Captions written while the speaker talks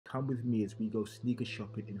Come with me as we go sneaker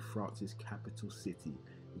shopping in France's capital city,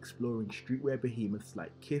 exploring streetwear behemoths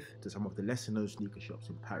like KITH to some of the lesser known sneaker shops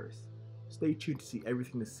in Paris. Stay tuned to see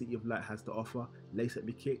everything the City of Light has to offer, lace up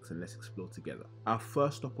your kicks and let's explore together. Our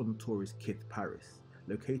first stop on the tour is KITH Paris,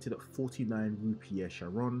 located at 49 Rue Pierre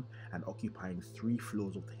Charon and occupying 3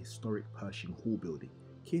 floors of the historic Pershing Hall building.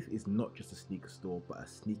 KITH is not just a sneaker store but a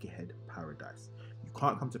sneakerhead paradise. You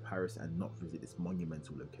can't come to Paris and not visit this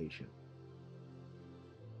monumental location.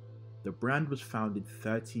 The brand was founded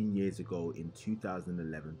 13 years ago in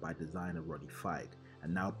 2011 by designer Ronnie Feig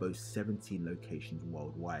and now boasts 17 locations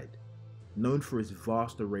worldwide. Known for its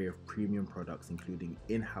vast array of premium products including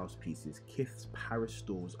in-house pieces, KITH's Paris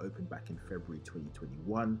stores opened back in February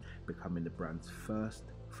 2021, becoming the brand's first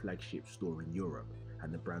flagship store in Europe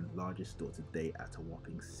and the brand's largest store to date at a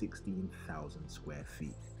whopping 16,000 square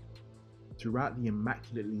feet. Throughout the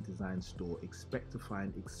immaculately designed store, expect to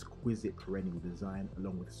find exquisite perennial design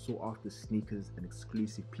along with sought-after sneakers and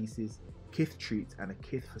exclusive pieces, KITH treats and a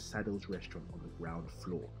KITH for Saddles restaurant on the ground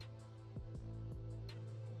floor.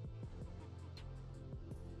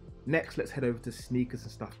 Next, let's head over to Sneakers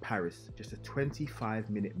and Stuff Paris, just a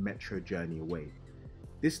 25-minute metro journey away.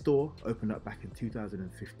 This store opened up back in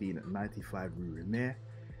 2015 at 95 Rue Rimer,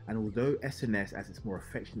 and although SNS, as it's more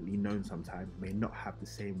affectionately known sometimes, may not have the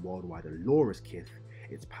same worldwide allure as KITH,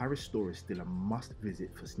 its Paris store is still a must-visit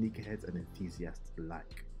for sneakerheads and enthusiasts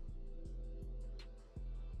alike.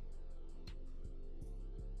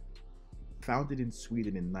 Founded in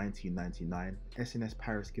Sweden in 1999, SNS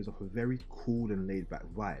Paris gives off a very cool and laid-back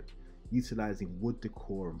vibe, utilising wood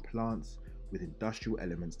decor and plants with industrial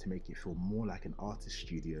elements to make it feel more like an artist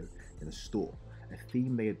studio than a store, a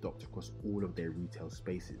theme they adopt across all of their retail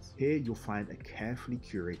spaces. Here you'll find a carefully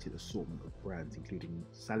curated assortment of brands including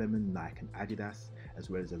Salomon, Nike and Adidas, as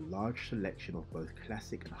well as a large selection of both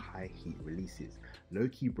classic and high heat releases,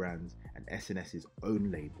 low-key brands and SNS's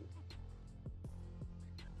own label.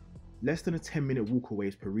 Less than a 10-minute walk away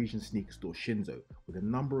is Parisian sneaker store Shinzo, with a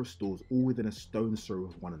number of stores all within a stone's throw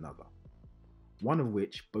of one another. One of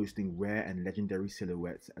which boasting rare and legendary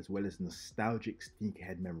silhouettes as well as nostalgic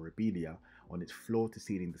sneakerhead memorabilia on its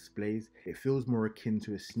floor-to-ceiling displays. It feels more akin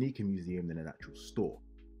to a sneaker museum than an actual store.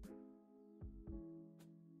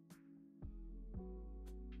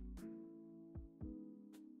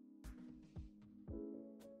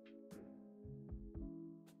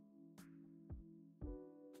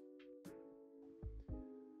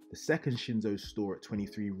 The second Shinzo store at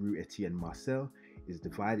 23 Rue Etienne Marcel is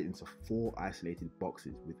divided into 4 isolated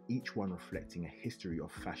boxes, with each one reflecting a history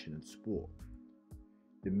of fashion and sport.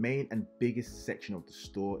 The main and biggest section of the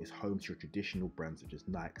store is home to your traditional brands such as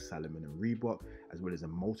Nike, Salomon and Reebok, as well as a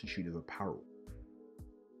multitude of apparel.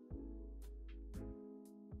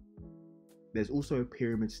 There's also a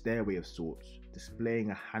pyramid stairway of sorts,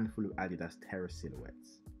 displaying a handful of Adidas terrace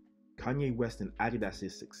silhouettes. Kanye West and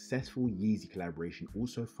Adidas' successful Yeezy collaboration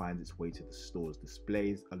also finds its way to the store's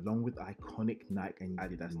displays, along with iconic Nike and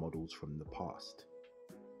Adidas models from the past.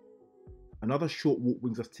 Another short walk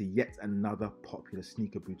brings us to yet another popular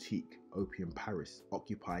sneaker boutique, Opium Paris,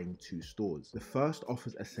 occupying 2 stores. The first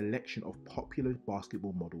offers a selection of popular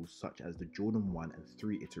basketball models such as the Jordan 1 and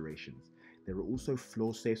 3 iterations. There are also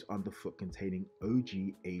floor safes underfoot containing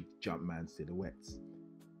OG aged Jumpman silhouettes.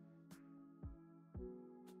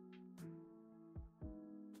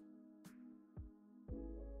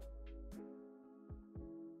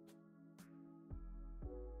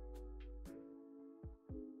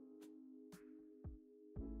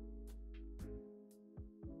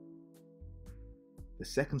 The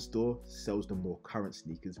second store sells the more current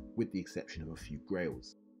sneakers with the exception of a few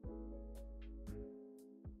grails.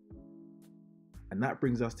 And that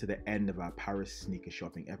brings us to the end of our Paris sneaker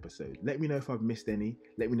shopping episode. Let me know if I've missed any,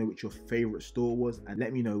 let me know which your favourite store was, and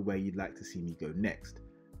let me know where you'd like to see me go next.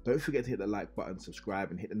 Don't forget to hit the like button, subscribe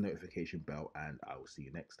and hit the notification bell, and I will see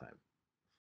you next time.